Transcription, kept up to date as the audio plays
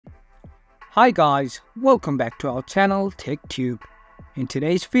Hi guys, welcome back to our channel TechTube. In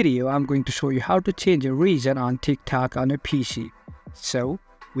today's video, I'm going to show you how to change a region on TikTok on a PC. So,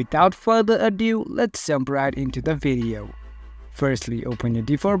 without further ado, let's jump right into the video. Firstly, open your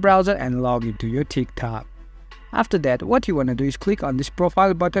default browser and log into your TikTok. After that, what you want to do is click on this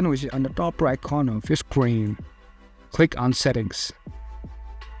profile button which is on the top right corner of your screen. Click on Settings.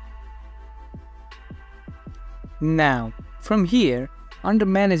 Now, from here, under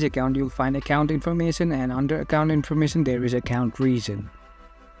Manage Account, you'll find Account Information, and under Account Information, there is Account Region.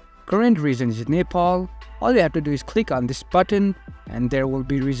 Current region is Nepal. All you have to do is click on this button and there will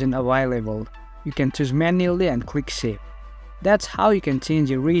be region available. You can choose manually and click Save. That's how you can change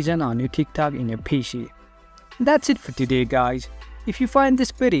your region on your TikTok in your PC. That's it for today guys. If you find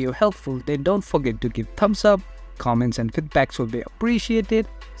this video helpful, then don't forget to give thumbs up. Comments and feedbacks will be appreciated.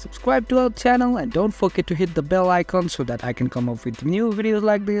 Subscribe to our channel and don't forget to hit the bell icon so that I can come up with new videos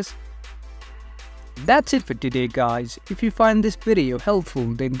like this. That's it for today guys. If you find this video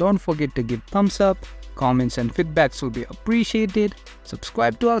helpful, then don't forget to give thumbs up. Comments and feedbacks will be appreciated.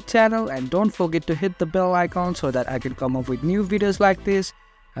 Subscribe to our channel and don't forget to hit the bell icon so that I can come up with new videos like this.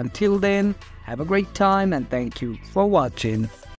 Until then, have a great time and thank you for watching.